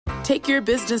Take your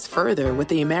business further with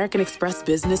the American Express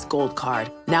Business Gold Card,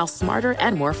 now smarter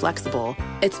and more flexible.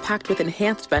 It's packed with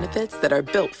enhanced benefits that are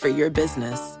built for your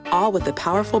business, all with the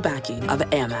powerful backing of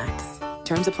Amex.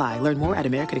 Terms apply. Learn more at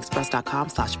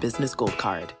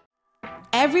americanexpress.com/businessgoldcard.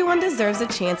 Everyone deserves a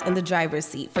chance in the driver's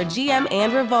seat. For GM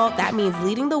and Revolt, that means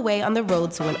leading the way on the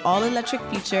road to an all-electric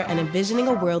future and envisioning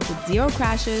a world with zero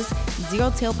crashes, zero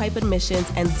tailpipe emissions,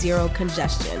 and zero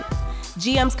congestion.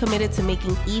 GM's committed to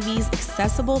making EVs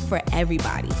accessible for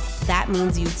everybody. That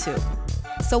means you too.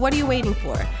 So what are you waiting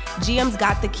for? GM's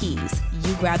got the keys.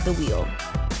 You grab the wheel.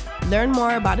 Learn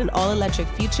more about an all-electric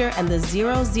future and the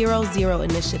 000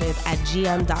 initiative at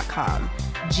gm.com.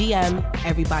 GM,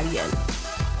 everybody in.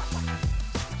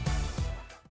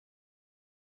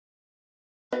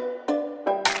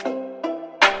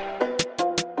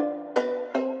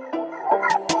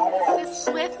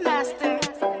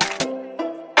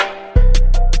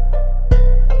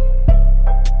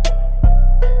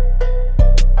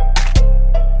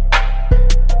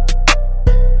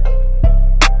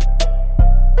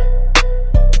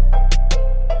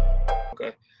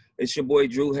 It's your boy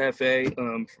Drew Hefe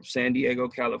from San Diego,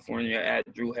 California,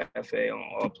 at Drew Hefe on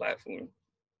all platforms.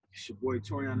 It's your boy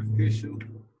Torian official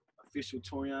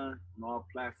Torian on all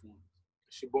platforms.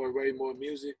 It's your boy Raymore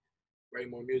Music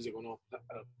on all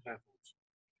platforms.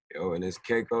 Yo, and it's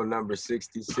Keiko number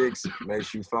 66. Make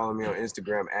sure you follow me on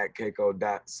Instagram at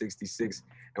Keiko.66.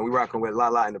 And we rocking with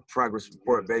Lala in the Progress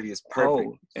Report, baby. It's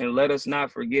perfect. Oh, and let us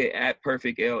not forget at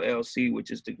Perfect LLC,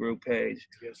 which is the group page.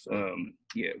 Yes, sir.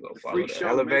 Yeah, go follow that.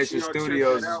 Elevation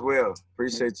Studios as well.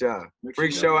 Appreciate y'all.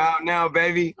 Freak Show out now,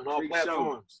 baby. On all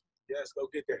platforms. Yes, go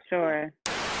get that. Sure.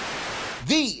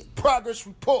 The Progress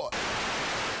Report.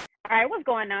 All right, what's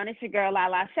going on? It's your girl,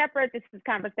 Lala Shepherd. This is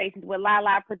Conversations with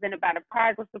Lala, presented by the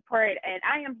Progress Report, and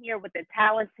I am here with the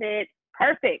talented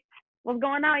Perfect. What's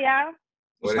going on, y'all?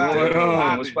 What's going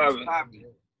on? What's poppin'?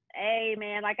 Hey,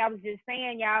 man, like I was just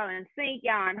saying, y'all in sync,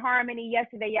 y'all in harmony.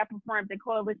 Yesterday, y'all performed the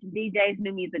Coalition DJs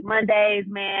New Music Mondays,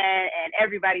 man, and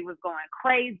everybody was going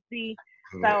crazy.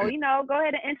 So, you know, go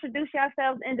ahead and introduce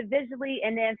yourselves individually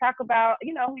and then talk about,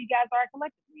 you know, who you guys are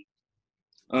collectively.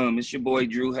 It's your boy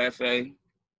Drew Hefe.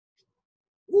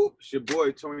 Whoop, it's your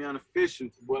boy Torian official.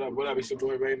 What up? It's your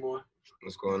boy Raymore.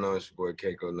 What's going on? It's your boy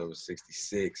Keiko number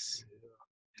 66.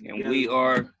 And we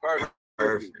are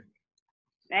perfect.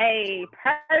 Hey,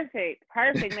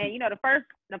 perfect, man. You know, the first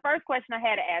question I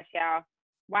had to ask y'all,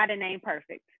 why the name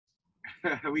Perfect?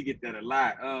 We get that a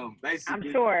lot. Basically,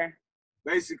 I'm sure.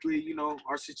 Basically, you know,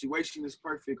 our situation is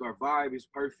perfect. Our vibe is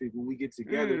perfect. When we get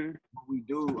together, what we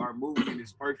do, our movement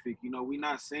is perfect. You know, we're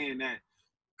not saying that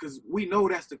because we know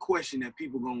that's the question that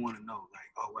people gonna want to know.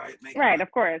 Like, oh, right,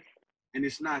 of course. And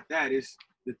it's not that. It's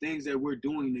the things that we're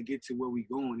doing to get to where we're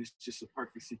going. It's just a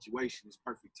perfect situation. It's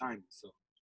perfect timing. So.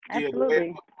 Absolutely. Yeah, the way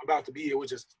I'm about to be, it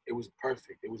was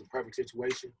perfect. It was a perfect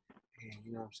situation. And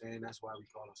you know what I'm saying? That's why we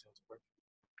call ourselves Perfect.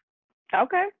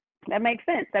 Okay. That makes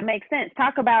sense.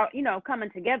 Talk about, you know,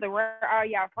 coming together. Where are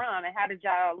y'all from and how did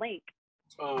y'all link?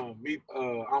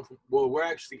 We're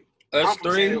actually us from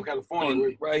three, San Diego,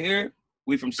 California. Right here.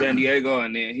 We from San Diego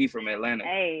and then he from Atlanta.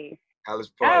 Hey. Hollis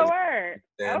Park. Oh, word.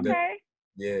 Okay.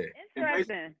 Yeah.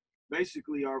 Interesting.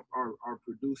 Basically, our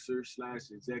producer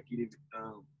 / executive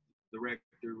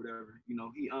director, whatever, you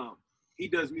know, he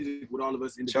does music with all of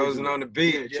us individually. Chosen on the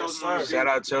beat. Yeah, Chosen on the beat. Shout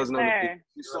out Chosen on the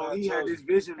beat. So he had this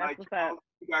vision, That's like,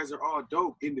 you guys are all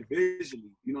dope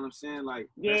individually. You know what I'm saying? Like,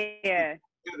 yeah.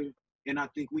 And I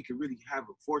think we could really have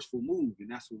a forceful move, and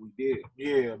that's what we did.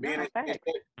 Yeah, being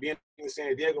in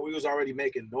San Diego, we was already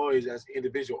making noise as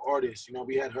individual artists. You know,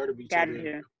 we had heard of each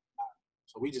other.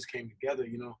 So we just came together,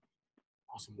 you know,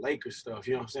 on some Lakers stuff.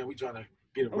 You know what I'm saying? We trying to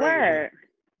get a word.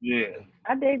 Yeah.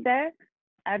 I dig that.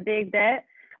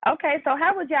 Okay, so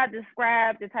how would y'all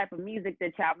describe the type of music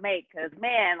that y'all make? Because,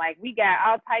 man, like, we got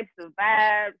all types of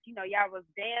vibes. You know, y'all was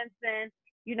dancing.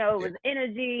 You know, it was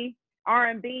energy,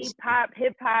 R&B, pop,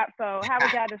 hip-hop. So how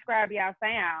would y'all describe y'all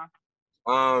sound?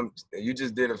 You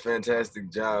just did a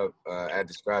fantastic job at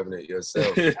describing it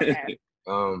yourself. Okay.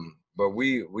 But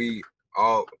we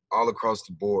all across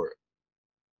the board.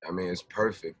 I mean, it's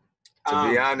perfect. To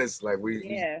be honest, like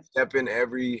we step in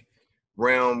every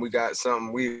realm. We got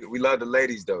something. We love the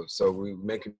ladies though, so we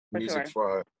making music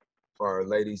for our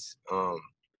ladies.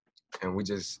 And we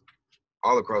just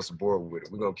all across the board with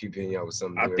it. We're gonna keep hitting y'all with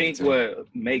something. I think what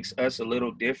makes us a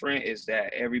little different is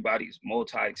that everybody's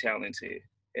multi-talented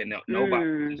and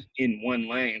nobody's in one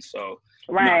lane. So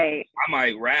I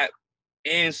might rap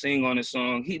and sing on a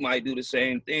song. He might do the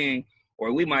same thing,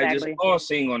 or we might just all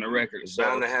sing on the record. It's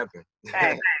bound to happen.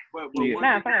 But one thing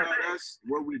about us,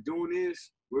 what we're doing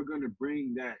is we're gonna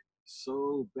bring that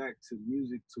so back to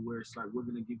music to where it's like we're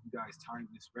gonna give you guys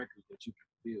timeless records that you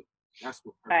can feel. That's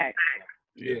what perfect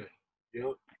is. Yeah.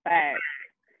 Yep. Facts.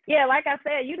 Yeah, like I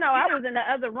said, you know, I was in the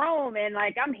other room and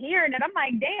like I'm hearing it. I'm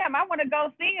like, damn, I want to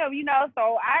go see him, you know.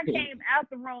 So I came out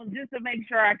the room just to make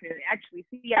sure I could actually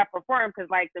see y'all perform because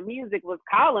like the music was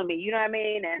calling me, you know what I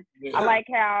mean? And I like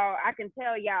how I can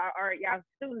tell y'all are y'all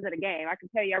students of the game. I can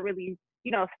tell y'all really,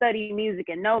 you know, study music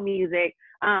and know music.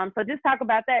 So just talk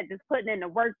about that, just putting in the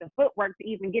work, the footwork to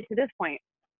even get to this point.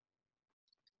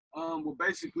 Well,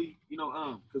 basically, you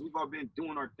know, because we've all been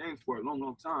doing our thing for a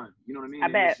long time. You know what I mean? I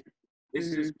bet. It's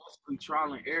just basically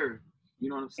trial and error. You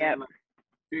know what I'm saying? Like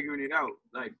figuring it out.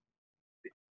 Like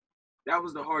that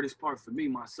was the hardest part for me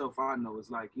myself. I know is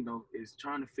like, you know, is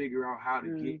trying to figure out how to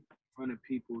get in front of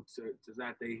people to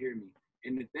that they hear me.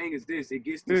 And the thing is this, it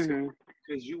gets to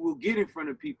because you will get in front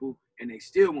of people and they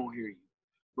still won't hear you.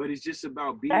 But it's just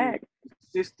about being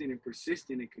consistent and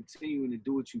persistent and continuing to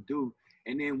do what you do.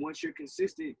 And then once you're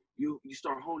consistent, you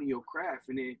start honing your craft,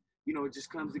 and then, you know, it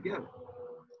just comes together.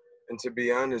 And to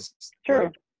be honest,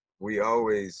 like, we all,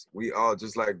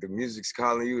 just like the music's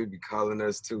calling you, it'd be calling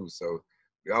us too. So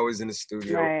we always in the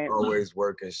studio, always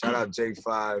working. Shout out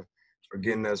J5 for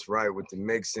getting us right with the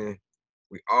mixing.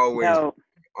 We always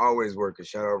working.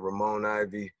 Shout out Ramon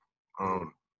Ivy.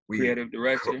 We creative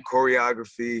director.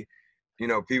 Choreography. You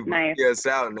know, people see us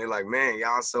out and they're like, man,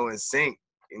 y'all so in sync.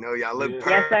 You know, y'all look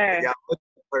perfect. Yes, y'all look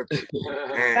perfect.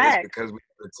 And it's because we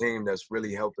have a team that's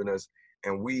really helping us,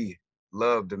 and we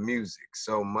love the music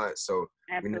so much. So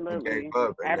we never gave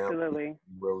up, and now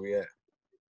where we at.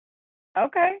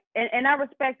 Okay, and I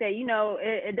respect that. You know,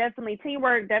 it definitely,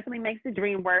 teamwork definitely makes the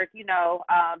dream work. You know,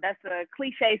 that's a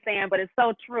cliche saying, but it's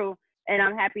so true. And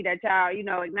I'm happy that y'all, you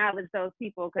know, acknowledge those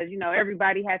people because, you know,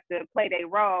 everybody has to play their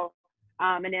role.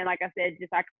 And then, like I said,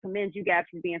 just I commend you guys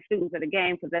for being students of the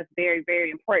game because that's very, very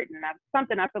important. And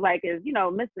something I feel like is, you know,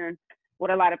 missing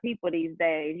with a lot of people these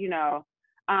days, you know.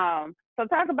 So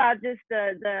talk about just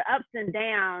the ups and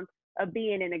downs of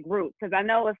being in a group because I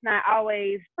know it's not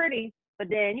always pretty, but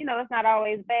then, you know, it's not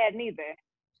always bad neither.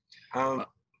 Go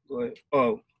ahead.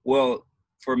 Oh, well,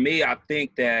 for me, I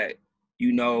think that,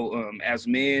 you know, as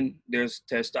men, there's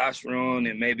testosterone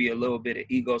and maybe a little bit of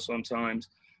ego sometimes.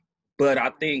 But I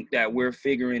think that we're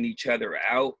figuring each other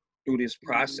out through this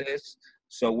process.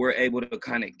 So we're able to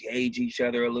kind of gauge each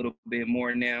other a little bit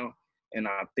more now. And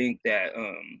I think that,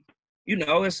 you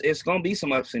know, it's going to be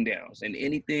some ups and downs. And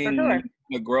anything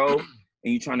to grow and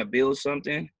you're trying to build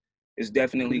something, it's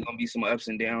definitely going to be some ups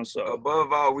and downs. So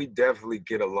above all, we definitely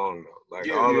get along, though. Like,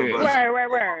 all of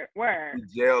us. Word.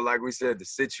 Jail, like we said, the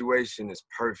situation is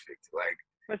perfect. Like,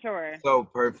 for sure. So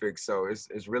perfect. So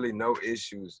it's really no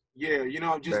issues. Yeah, you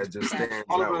know, just stands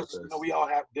all out of us, you know, we all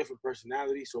have different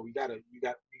personalities, so you gotta, you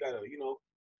know,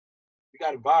 we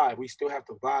gotta vibe. We still have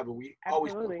to vibe, and we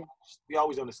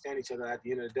always understand each other at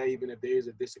the end of the day, even if there is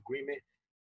a disagreement.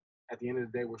 At the end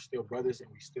of the day, we're still brothers, and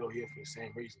we still here for the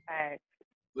same reason.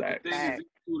 But the thing is,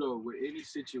 too, though, with any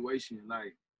situation,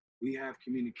 like, we have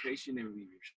communication and we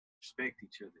respect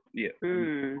each other. Yeah.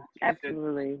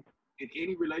 Absolutely. In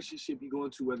any relationship you go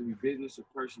into, whether it be business or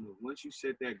personal, once you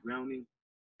set that grounding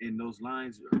and those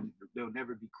lines, they'll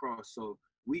never be crossed. So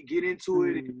we get into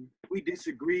it and we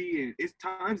disagree, and it's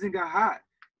times it got hot.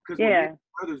 Because when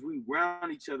brothers, we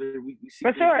round each other. We see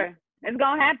for sure. It's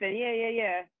going to happen.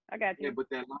 Yeah. I got you. Yeah, but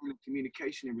that line of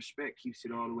communication and respect keeps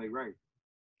it all the way right.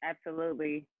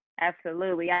 Absolutely. I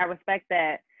respect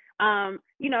that.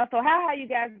 You know, so how have you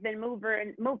guys been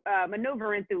maneuvering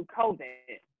through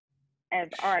COVID as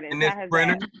artists? In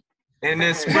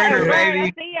this sprinter, baby.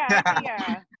 I see ya.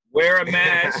 Wear a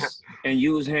mask and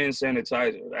use hand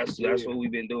sanitizer. That's what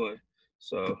we've been doing.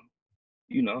 So,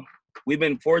 you know, we've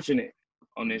been fortunate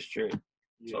on this trip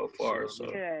so far. So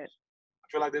good. I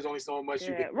feel like there's only so much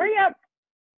you can do. Where y'all?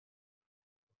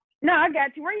 No, I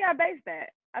got you. Where y'all based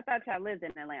at? I thought y'all lived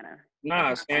in Atlanta.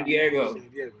 Nah, San Diego.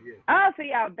 Oh, so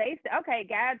y'all based. Okay,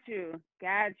 got you.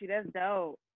 That's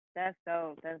dope.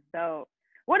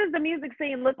 What does the music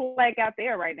scene look like out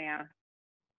there right now?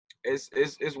 It's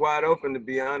wide open, to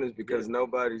be honest, because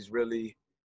nobody's really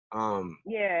popped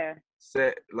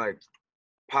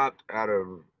out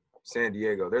of San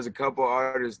Diego. There's a couple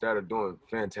artists that are doing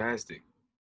fantastic.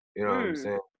 You know what I'm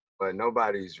saying? But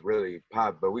nobody's really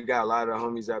popped. But we got a lot of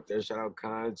homies out there. Shout out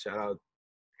Khan, shout out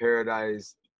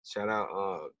Paradise, shout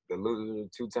out the Losers,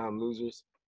 2-time Losers.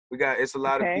 It's a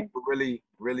lot of people really,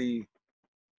 really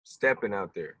stepping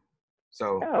out there.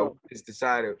 So we just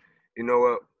decided, you know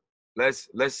what, let's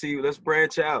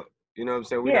branch out. You know what I'm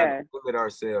saying? We got to look at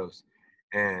ourselves,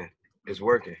 and it's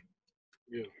working.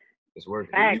 Yeah. It's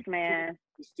working. Thanks, man.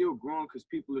 it's still growing because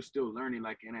people are still learning.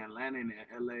 Like in Atlanta and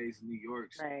LA's, New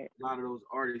York's, a lot of those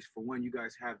artists, for one, you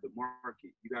guys have the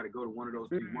market. You got to go to one of those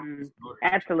big markets.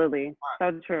 Absolutely.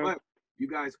 So true. But you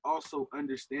guys also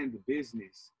understand the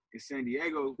business. In San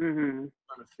Diego, trying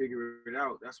to figure it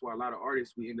out. That's why a lot of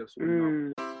artists, we end up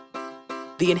swinging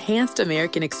off. The Enhanced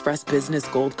American Express Business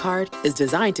Gold Card is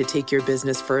designed to take your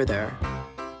business further.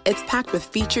 It's packed with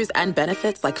features and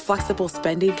benefits like flexible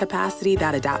spending capacity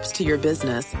that adapts to your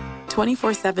business,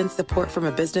 24/7 support from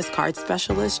a business card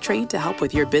specialist trained to help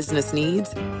with your business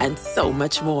needs, and so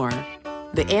much more.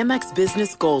 The Amex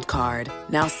Business Gold Card,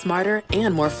 now smarter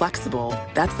and more flexible.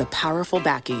 That's the powerful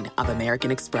backing of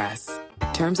American Express.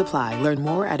 Terms apply. Learn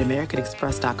more at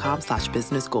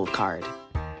americanexpress.com/businessgoldcard.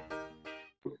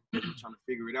 Trying to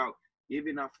figure it out.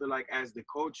 Even I feel like as the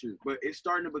culture, but it's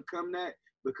starting to become that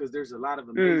because there's a lot of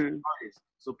amazing artists.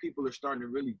 So people are starting to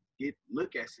really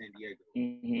look at San Diego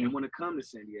and want to come to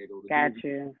San Diego.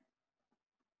 Gotcha.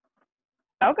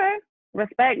 Okay.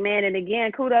 Respect, man. And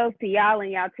again, kudos to y'all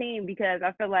and y'all team, because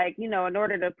I feel like, you know, in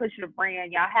order to push your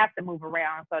brand, y'all have to move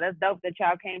around. So that's dope that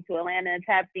y'all came to Atlanta and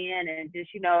tapped in, and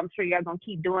just, you know, I'm sure y'all going to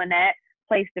keep doing that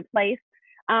place to place.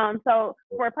 So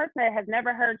for a person that has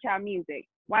never heard y'all music,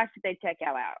 why should they check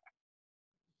y'all out?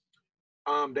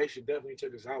 They should definitely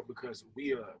check us out because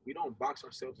we don't box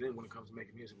ourselves in when it comes to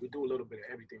making music. We do a little bit of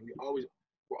everything. We're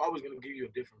always gonna give you a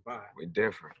different vibe. We're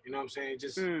different. You know what I'm saying? It's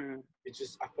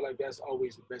just I feel like that's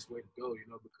always the best way to go, you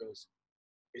know, because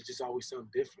it's just always something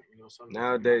different, you know.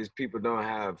 Nowadays people don't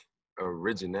have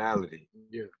originality.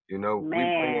 Yeah. You know,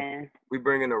 we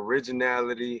bring in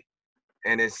originality,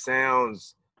 and it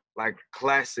sounds like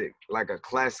a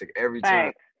classic every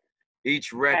time.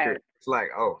 Each record, it's like,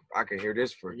 oh, I can hear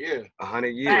this for 100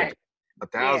 years,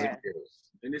 1,000 years.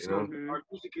 And it's our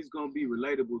music is gonna be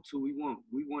relatable too. We want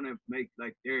to make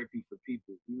like therapy for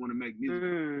people. We want to make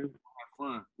music have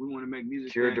fun. We want to make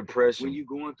music cure depression. When you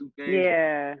going through things,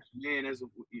 man,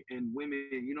 and women,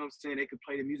 you know what I'm saying, they could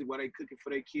play the music while they cooking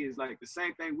for their kids. Like the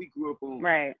same thing we grew up on.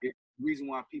 Right. It's the reason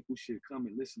why people should come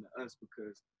and listen to us,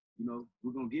 because you know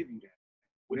we're gonna give you that.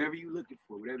 Whatever you're looking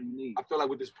for, whatever you need. I feel like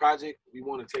with this project, we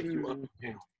want to take you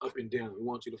up and down. We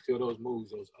want you to feel those moves,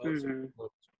 those ups and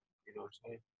downs. You know what I'm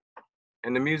saying?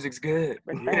 And the music's good.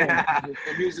 The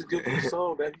music's good for the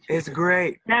soul, baby. It's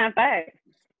great. Nah, facts.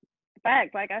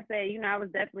 Like I said, you know, I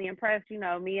was definitely impressed. You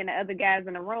know, me and the other guys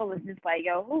in the room was just like,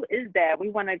 yo, who is that?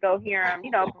 We want to go hear him,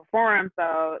 you know, perform.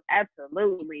 So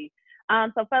absolutely.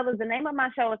 So fellas, the name of my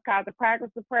show is called The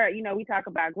Progress Report. You know, we talk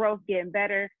about growth, getting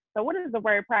better. So what does the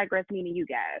word progress mean to you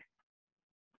guys?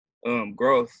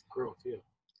 Growth. Growth, yeah.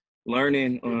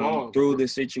 Learning through the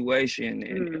situation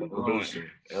and evolution.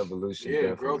 Yeah,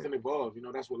 definitely. growth and evolve. You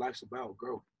know, that's what life's about,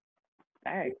 growth.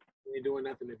 Right. You ain't doing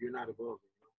nothing if you're not evolving.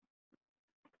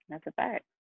 That's a fact.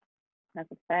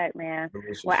 That's a fact, man.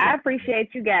 Well, I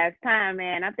appreciate you guys' time,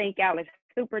 man. I think y'all are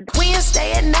super. We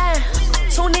stay at 9.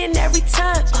 Tune in every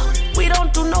time. We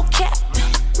don't do no cap.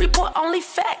 Report only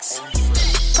facts.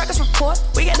 Progress report.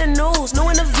 We got the news, new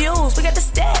interviews. We got the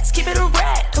stats. Keep it a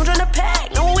rack. Don't join the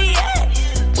pack. Know where we at.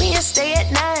 We stay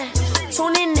at 9.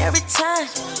 Tune in every time.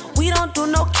 We don't do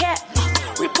no cap.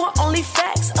 Report only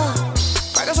facts.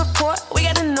 Progress report. We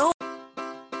got the news.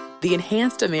 The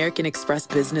Enhanced American Express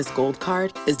Business Gold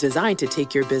Card is designed to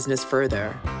take your business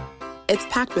further. It's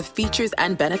packed with features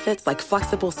and benefits like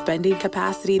flexible spending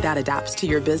capacity that adapts to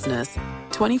your business,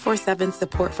 24/7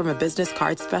 support from a business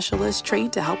card specialist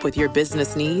trained to help with your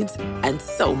business needs, and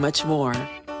so much more.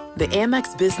 The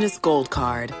Amex Business Gold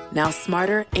Card, now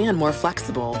smarter and more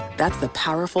flexible. That's the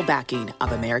powerful backing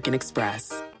of American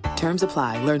Express. Terms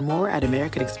apply. Learn more at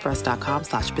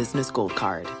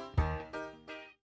americanexpress.com/businessgoldcard.